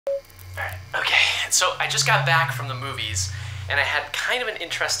Okay, so I just got back from the movies and I had kind of an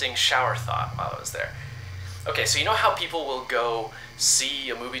interesting shower thought while I was there. Okay, so you know how people will go see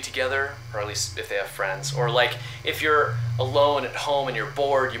a movie together, or at least if they have friends, or like if you're alone at home and you're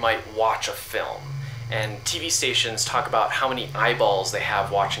bored, you might watch a film. And TV stations talk about how many eyeballs they have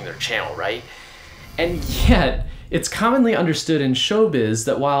watching their channel, right? And yet, it's commonly understood in showbiz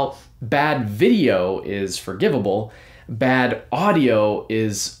that while bad video is forgivable, bad audio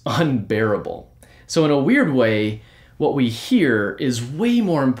is unbearable. So in a weird way, what we hear is way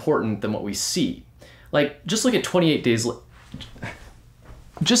more important than what we see. Like, just look at 28 Days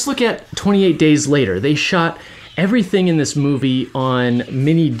Later. They shot everything in this movie on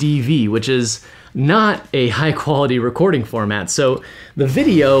mini DV, which is not a high quality recording format. So the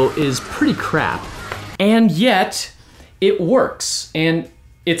video is pretty crap. And yet it works and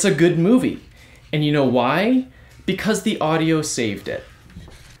it's a good movie. And you know why? Because the audio saved it.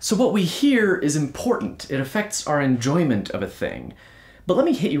 So what we hear is important. It affects our enjoyment of a thing. But let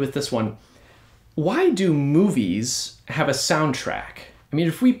me hit you with this one. Why do movies have a soundtrack? I mean,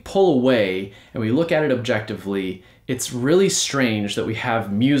 if we pull away and we look at it objectively, it's really strange that we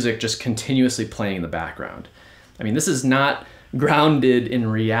have music just continuously playing in the background. I mean, this is not grounded in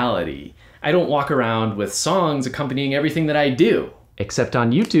reality. I don't walk around with songs accompanying everything that I do, except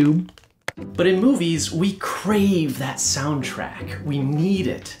on YouTube. But in movies, we crave that soundtrack. We need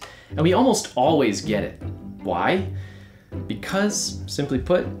it. And we almost always get it. Why? Because, simply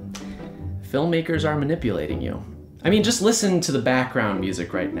put, filmmakers are manipulating you. I mean, just listen to the background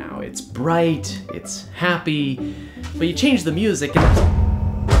music right now. It's bright, it's happy, but you change the music and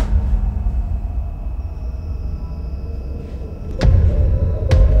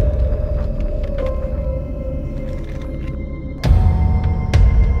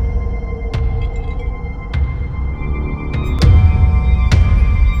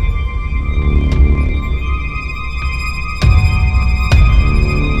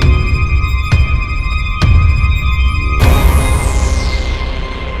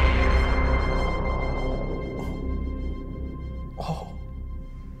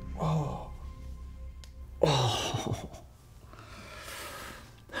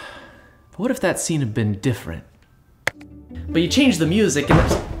what if that scene had been different? But you change the music and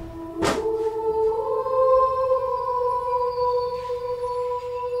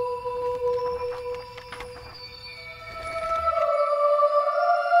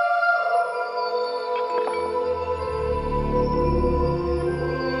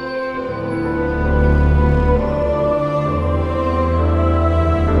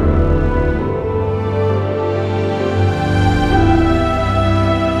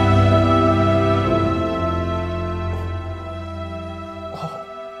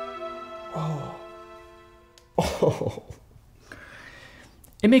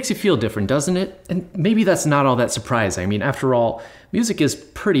it makes you feel different, doesn't it? And maybe that's not all that surprising. I mean, after all, music is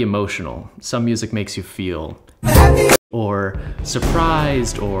pretty emotional. Some music makes you feel happy, or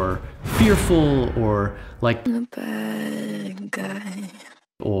surprised, or fearful, or like a bad guy.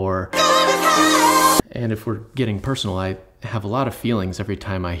 Or, and if we're getting personal, I have a lot of feelings every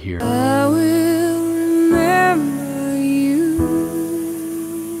time I hear I will remember you.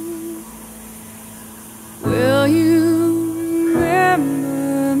 Will you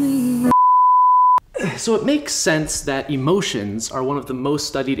remember me? So it makes sense that emotions are one of the most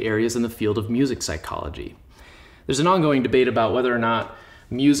studied areas in the field of music psychology. There's an ongoing debate about whether or not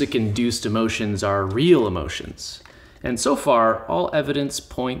music-induced emotions are real emotions. And so far, all evidence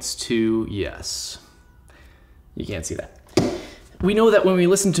points to yes. You can't see that. We know that when we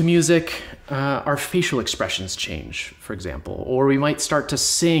listen to music, our facial expressions change, for example, or we might start to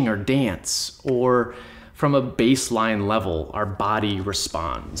sing or dance, or from a baseline level, our body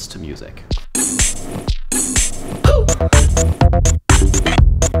responds to music.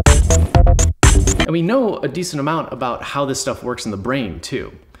 And we know a decent amount about how this stuff works in the brain,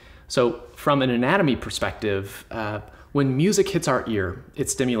 too. So from an anatomy perspective, when music hits our ear, it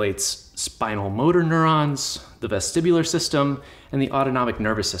stimulates spinal motor neurons, the vestibular system, and the autonomic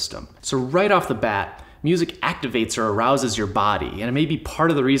nervous system. So right off the bat, music activates or arouses your body, and it may be part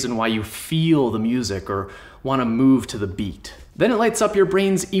of the reason why you feel the music or want to move to the beat. Then it lights up your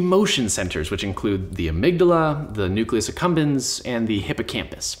brain's emotion centers, which include the amygdala, the nucleus accumbens, and the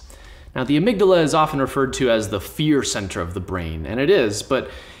hippocampus. Now, the amygdala is often referred to as the fear center of the brain, and it is, but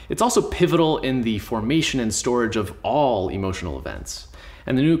it's also pivotal in the formation and storage of all emotional events.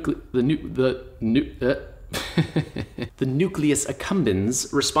 And the nucleus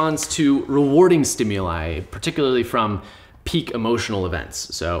accumbens responds to rewarding stimuli, particularly from peak emotional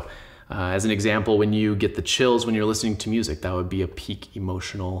events. So, as an example, when you get the chills when you're listening to music, that would be a peak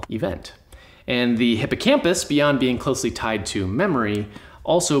emotional event. And the hippocampus, beyond being closely tied to memory,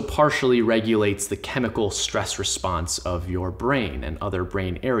 also partially regulates the chemical stress response of your brain and other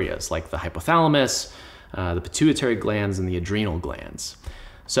brain areas like the hypothalamus, the pituitary glands, and the adrenal glands.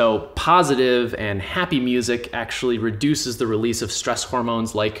 So positive and happy music actually reduces the release of stress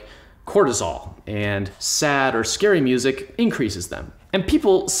hormones like cortisol, and sad or scary music increases them. And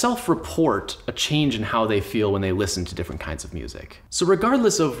people self-report a change in how they feel when they listen to different kinds of music. So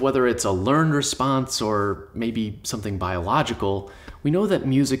regardless of whether it's a learned response or maybe something biological, we know that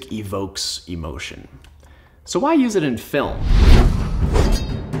music evokes emotion. So why use it in film?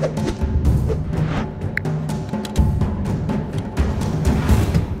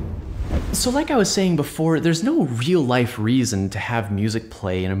 So like I was saying before, there's no real life reason to have music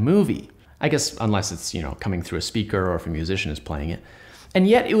play in a movie. I guess unless it's, coming through a speaker or if a musician is playing it. And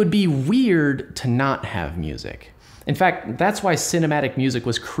yet it would be weird to not have music. In fact, that's why cinematic music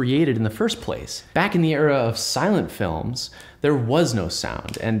was created in the first place. Back in the era of silent films, there was no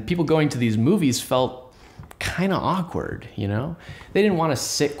sound, and people going to these movies felt kind of awkward, They didn't want to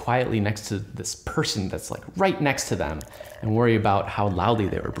sit quietly next to this person that's like right next to them and worry about how loudly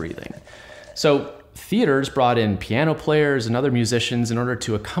they were breathing. So theaters brought in piano players and other musicians in order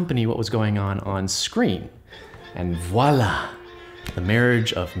to accompany what was going on screen. And voila, the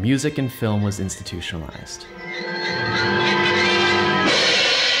marriage of music and film was institutionalized.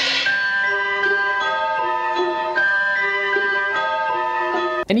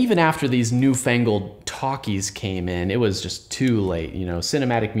 And even after these newfangled talkies came in, it was just too late.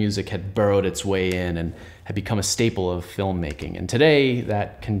 Cinematic music had burrowed its way in and had become a staple of filmmaking. And today,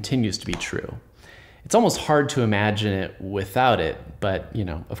 that continues to be true. It's almost hard to imagine it without it, but,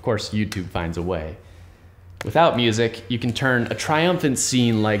 of course, YouTube finds a way. Without music, you can turn a triumphant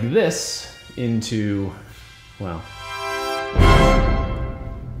scene like this into, well...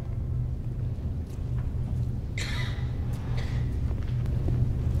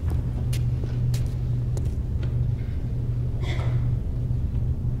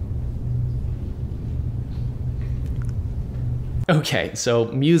 Okay, so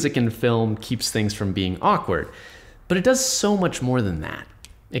music in film keeps things from being awkward, but it does so much more than that.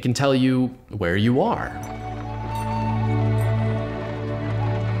 It can tell you where you are.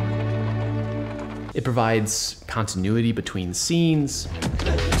 It provides continuity between scenes.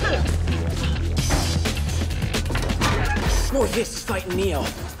 Morpheus is fighting Neo.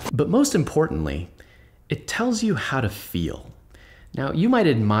 But most importantly, it tells you how to feel. Now, you might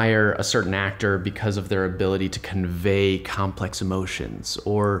admire a certain actor because of their ability to convey complex emotions,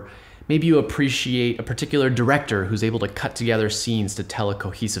 or maybe you appreciate a particular director who's able to cut together scenes to tell a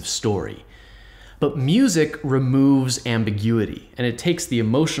cohesive story. But music removes ambiguity, and it takes the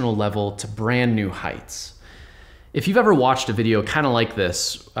emotional level to brand new heights. If you've ever watched a video kind of like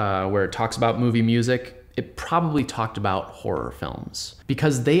this, where it talks about movie music, it probably talked about horror films,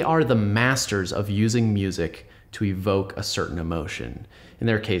 because they are the masters of using music to evoke a certain emotion. In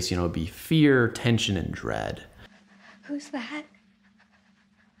their case, it'd be fear, tension, and dread. Who's that?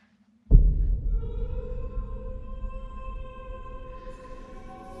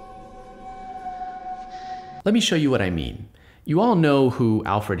 Let me show you what I mean. You all know who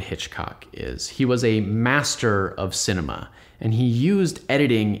Alfred Hitchcock is. He was a master of cinema, and he used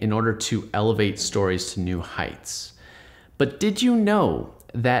editing in order to elevate stories to new heights. But did you know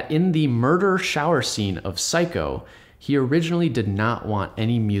that in the murder shower scene of Psycho, he originally did not want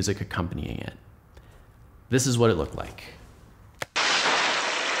any music accompanying it? This is what it looked like.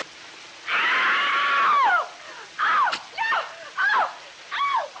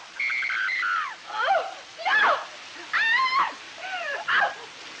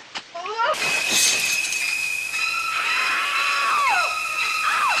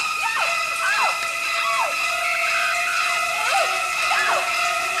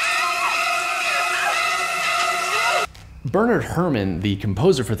 Bernard Herrmann, the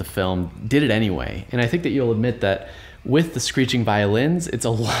composer for the film, did it anyway, and I think that you'll admit that with the screeching violins, it's a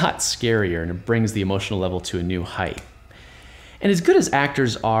lot scarier and it brings the emotional level to a new height. And as good as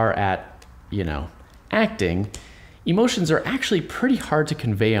actors are at, acting, emotions are actually pretty hard to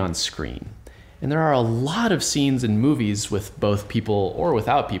convey on screen. And there are a lot of scenes in movies with both people or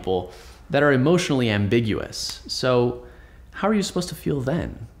without people that are emotionally ambiguous. So how are you supposed to feel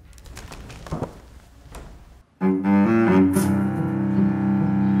then?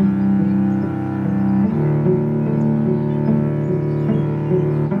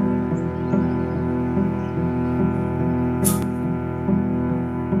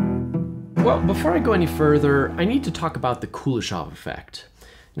 Well, before I go any further, I need to talk about the Kuleshov effect.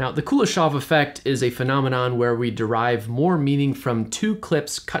 Now, the Kuleshov effect is a phenomenon where we derive more meaning from two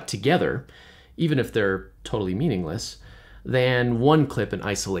clips cut together even if they're totally meaningless, than one clip in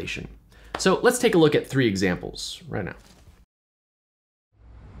isolation. So let's take a look at 3 examples right now.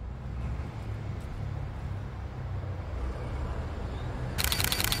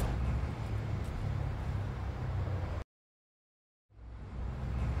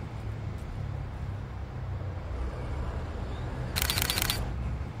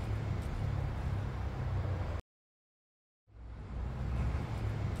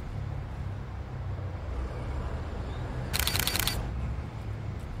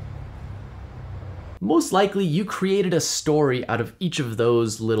 Most likely you created a story out of each of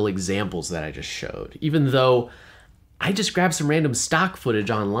those little examples that I just showed, even though I just grabbed some random stock footage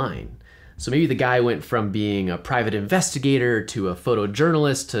online. So maybe the guy went from being a private investigator to a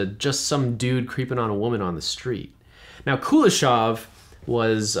photojournalist to just some dude creeping on a woman on the street. Now, Kuleshov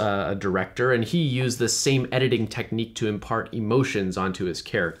was a director, and he used the same editing technique to impart emotions onto his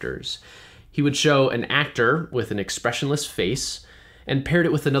characters. He would show an actor with an expressionless face and paired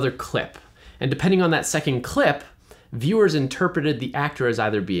it with another clip. And depending on that second clip, viewers interpreted the actor as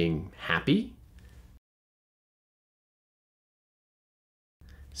either being happy,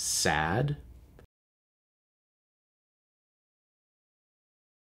 sad,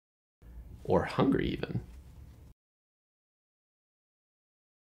 or hungry even.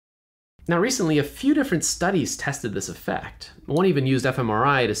 Now recently, a few different studies tested this effect. One even used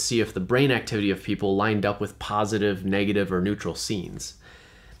fMRI to see if the brain activity of people lined up with positive, negative, or neutral scenes.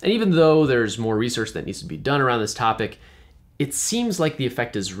 And even though there's more research that needs to be done around this topic, it seems like the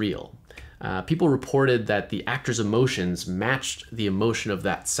effect is real. People reported that the actor's emotions matched the emotion of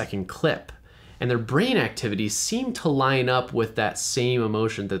that second clip, and their brain activity seemed to line up with that same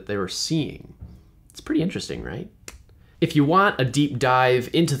emotion that they were seeing. It's pretty interesting, right? If you want a deep dive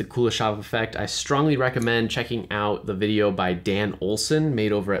into the Kuleshov effect, I strongly recommend checking out the video by Dan Olson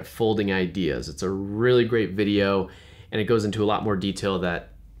made over at Folding Ideas. It's a really great video, and it goes into a lot more detail that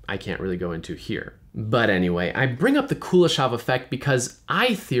I can't really go into here. But anyway, I bring up the Kuleshov effect because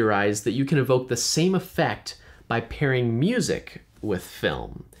I theorize that you can evoke the same effect by pairing music with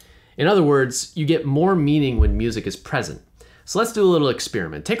film. In other words, you get more meaning when music is present. So let's do a little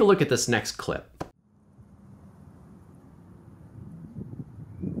experiment. Take a look at this next clip.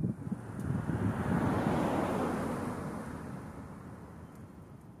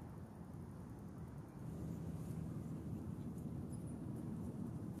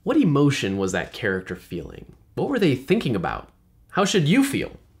 What emotion was that character feeling? What were they thinking about? How should you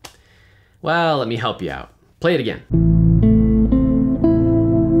feel? Well, let me help you out. Play it again.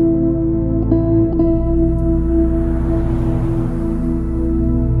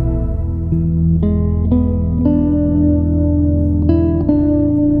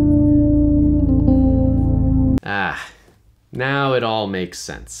 Now it all makes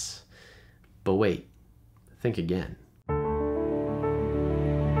sense. But wait, think again.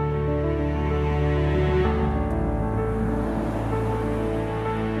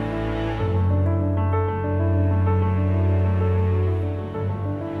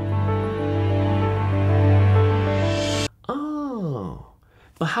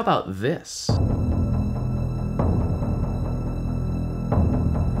 But how about this?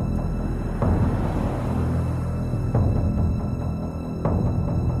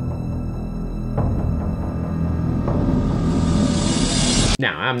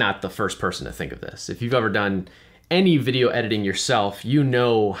 Now, I'm not the first person to think of this. If you've ever done any video editing yourself, you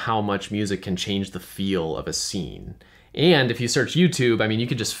know how much music can change the feel of a scene. And if you search YouTube, I mean, you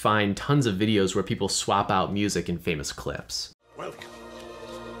can just find tons of videos where people swap out music in famous clips. Welcome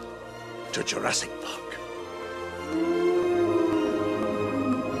to Jurassic Park.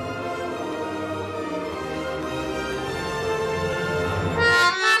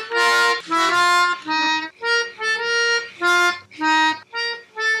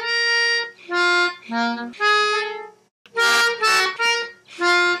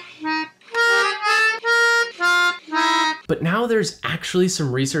 But now there's actually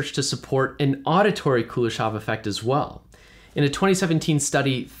some research to support an auditory Kuleshov effect as well. In a 2017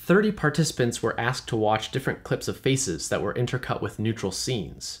 study, 30 participants were asked to watch different clips of faces that were intercut with neutral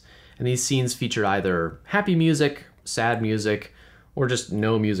scenes. And these scenes featured either happy music, sad music, or just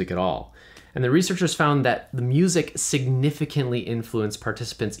no music at all. And the researchers found that the music significantly influenced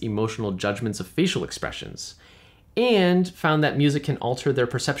participants' emotional judgments of facial expressions, and found that music can alter their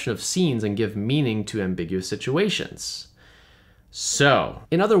perception of scenes and give meaning to ambiguous situations. So,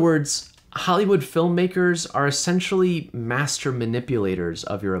 in other words, Hollywood filmmakers are essentially master manipulators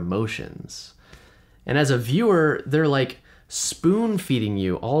of your emotions. And as a viewer, they're like spoon-feeding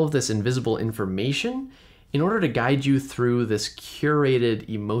you all of this invisible information in order to guide you through this curated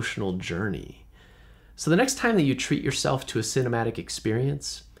emotional journey. So the next time that you treat yourself to a cinematic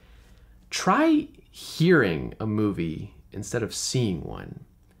experience, try hearing a movie instead of seeing one.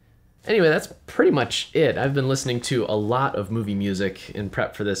 Anyway, that's pretty much it. I've been listening to a lot of movie music in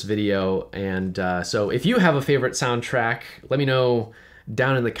prep for this video, and so if you have a favorite soundtrack, let me know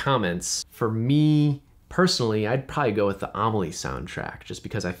down in the comments. For me, personally, I'd probably go with the Amelie soundtrack, just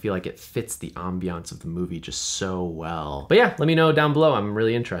because I feel like it fits the ambiance of the movie just so well. But yeah, let me know down below. I'm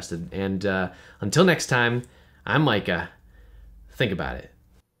really interested. And until next time, I'm Micah. Think about it.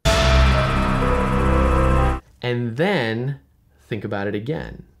 And then think about it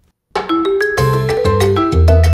again.